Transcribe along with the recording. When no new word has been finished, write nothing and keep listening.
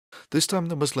This time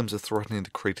the Muslims are threatening the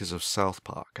creators of South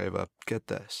Park over, get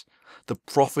this, the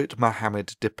Prophet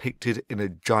Muhammad depicted in a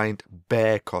giant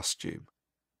bear costume.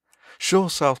 Sure,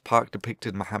 South Park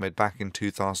depicted Muhammad back in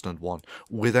 2001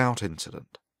 without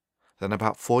incident. Then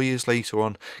about 4 years later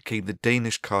on came the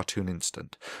Danish cartoon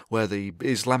incident, where the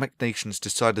Islamic nations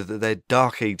decided that their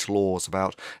Dark Age laws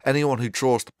about anyone who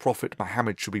draws the Prophet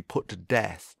Muhammad should be put to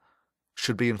death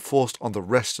should be enforced on the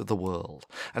rest of the world,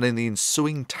 and in the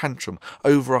ensuing tantrum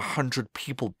over 100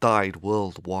 people died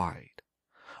worldwide.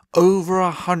 Over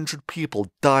 100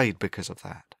 people died because of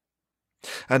that.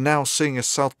 And now, seeing as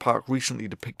South Park recently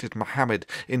depicted Muhammad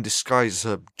in disguise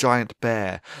as a giant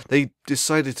bear, they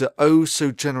decided to oh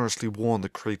so generously warn the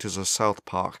creators of South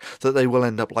Park that they will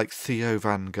end up like Theo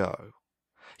van Gogh.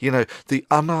 You know, the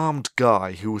unarmed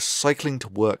guy who was cycling to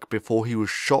work before he was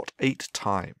shot 8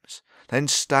 times, then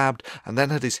stabbed and then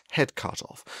had his head cut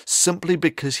off, simply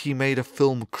because he made a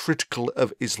film critical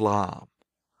of Islam.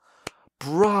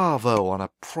 Bravo on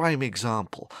a prime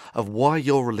example of why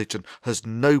your religion has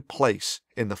no place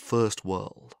in the first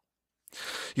world.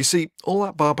 You see, all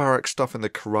that barbaric stuff in the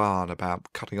Quran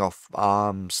about cutting off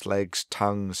arms, legs,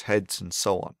 tongues, heads and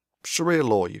so on, Sharia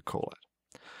law you call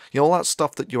it. You know, all that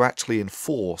stuff that you actually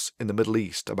enforce in the Middle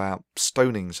East about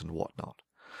stonings and whatnot.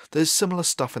 There's similar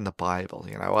stuff in the Bible,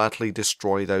 you know, utterly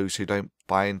destroy those who don't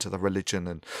buy into the religion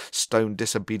and stone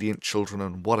disobedient children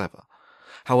and whatever.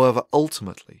 However,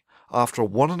 ultimately, after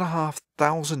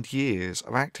 1,500 years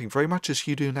of acting very much as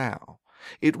you do now,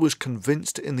 it was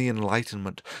convinced in the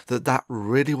Enlightenment that that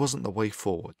really wasn't the way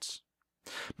forwards.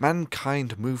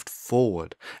 Mankind moved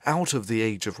forward out of the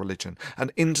age of religion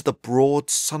and into the broad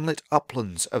sunlit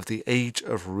uplands of the age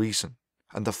of reason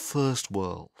and the first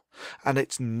world, and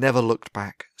it's never looked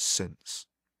back since.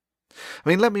 I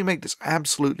mean, let me make this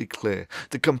absolutely clear.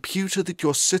 The computer that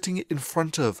you're sitting in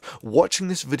front of, watching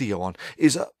this video on,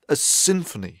 is a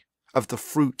symphony of the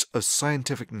fruit of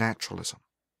scientific naturalism.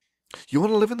 You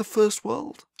want to live in the first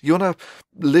world? You want to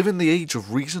live in the age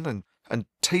of reason and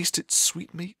taste its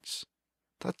sweetmeats?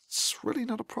 That's really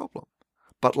not a problem.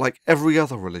 But like every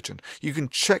other religion, you can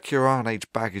check your Iron Age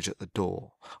baggage at the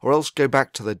door, or else go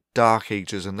back to the Dark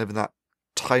Ages and live in that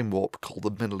time warp called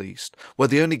the Middle East, where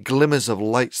the only glimmers of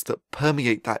lights that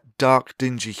permeate that dark,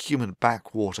 dingy human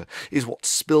backwater is what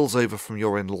spills over from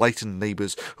your enlightened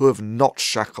neighbours who have not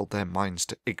shackled their minds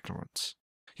to ignorance.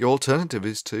 Your alternative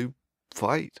is to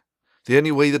fight. The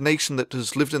only way the nation that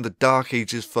has lived in the Dark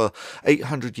Ages for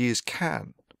 800 years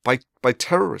can, by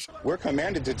terrorism. We're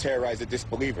commanded to terrorize the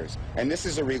disbelievers. And this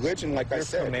is a religion, like I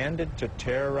said. You're commanded to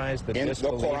terrorize the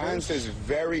disbelievers? The Quran says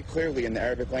very clearly in the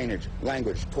Arabic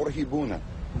language, Torhibuna.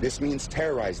 This means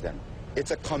terrorize them.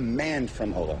 It's a command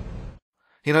from Allah.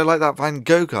 You know, like that Van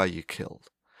Gogh guy you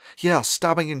killed. Yeah,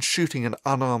 stabbing and shooting an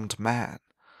unarmed man.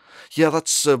 Yeah,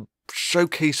 that's a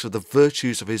showcase of the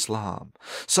virtues of Islam.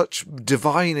 Such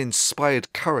divine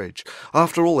inspired courage.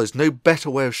 After all, there's no better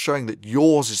way of showing that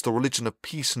yours is the religion of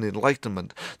peace and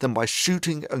enlightenment than by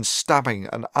shooting and stabbing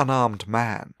an unarmed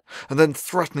man, and then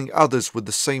threatening others with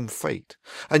the same fate.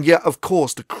 And yet, of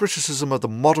course, the criticism of the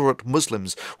moderate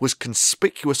Muslims was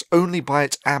conspicuous only by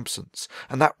its absence,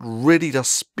 and that really does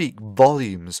speak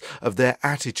volumes of their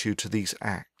attitude to these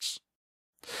acts.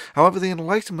 However, the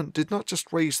Enlightenment did not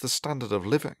just raise the standard of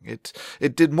living, it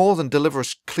did more than deliver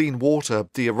us clean water,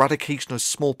 the eradication of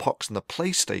smallpox and the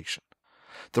PlayStation.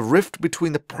 The rift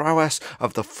between the prowess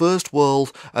of the First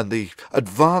World and the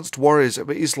advanced warriors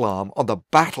of Islam on the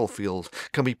battlefield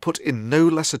can be put in no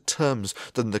lesser terms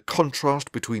than the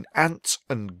contrast between ants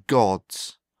and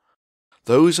gods.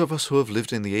 Those of us who have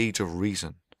lived in the age of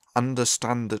reason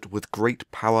understand that with great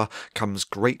power comes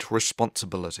great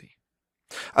responsibility,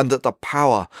 and that the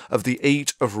power of the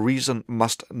age of reason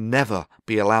must never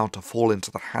be allowed to fall into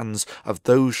the hands of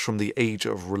those from the age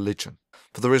of religion.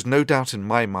 For there is no doubt in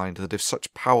my mind that if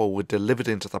such power were delivered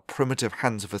into the primitive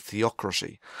hands of a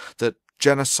theocracy, that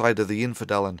genocide of the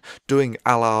infidel and doing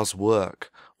Allah's work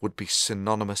would be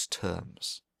synonymous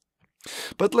terms.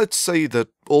 But let's say that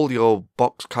all your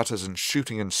box cutters and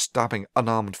shooting and stabbing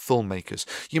unarmed filmmakers,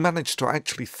 you managed to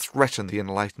actually threaten the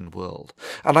enlightened world.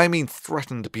 And I mean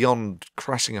threatened beyond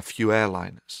crashing a few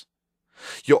airliners.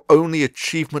 Your only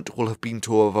achievement will have been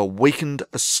to have awakened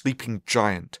a sleeping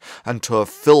giant and to have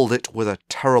filled it with a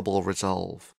terrible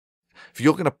resolve. If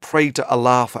you're going to pray to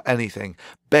Allah for anything,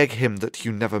 beg him that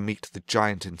you never meet the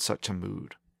giant in such a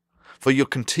mood. For your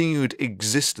continued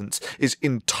existence is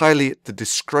entirely at the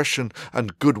discretion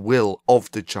and goodwill of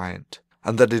the giant,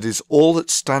 and that it is all that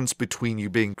stands between you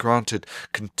being granted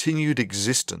continued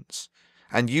existence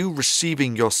and you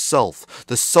receiving yourself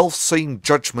the self-same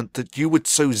judgment that you would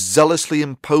so zealously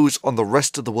impose on the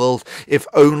rest of the world if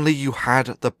only you had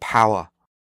the power.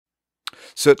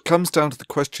 So it comes down to the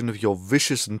question of your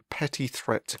vicious and petty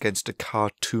threats against a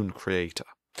cartoon creator.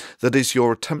 That is,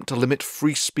 your attempt to limit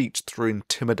free speech through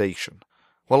intimidation.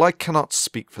 Well, I cannot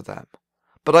speak for them,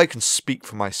 but I can speak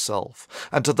for myself,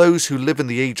 and to those who live in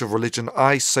the age of religion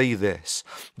I say this.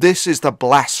 This is the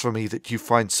blasphemy that you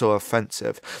find so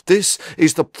offensive. This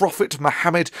is the Prophet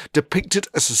Muhammad depicted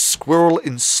as a squirrel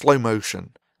in slow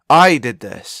motion. I did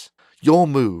this. Your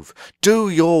move. Do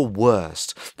your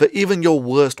worst, for even your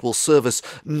worst will serve as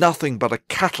nothing but a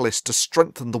catalyst to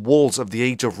strengthen the walls of the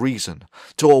age of reason,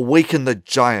 to awaken the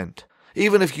giant.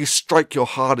 Even if you strike your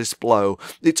hardest blow,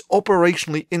 its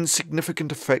operationally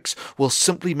insignificant effects will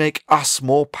simply make us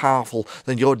more powerful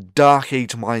than your dark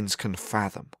age minds can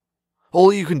fathom.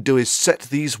 All you can do is set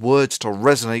these words to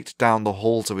resonate down the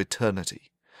halls of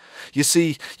eternity. You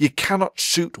see, you cannot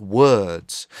shoot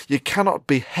words, you cannot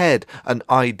behead an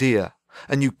idea,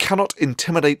 and you cannot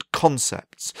intimidate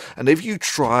concepts, and if you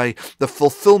try, the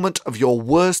fulfillment of your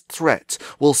worst threat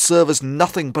will serve as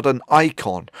nothing but an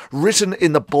icon, written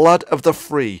in the blood of the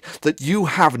free, that you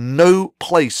have no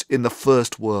place in the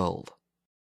first world.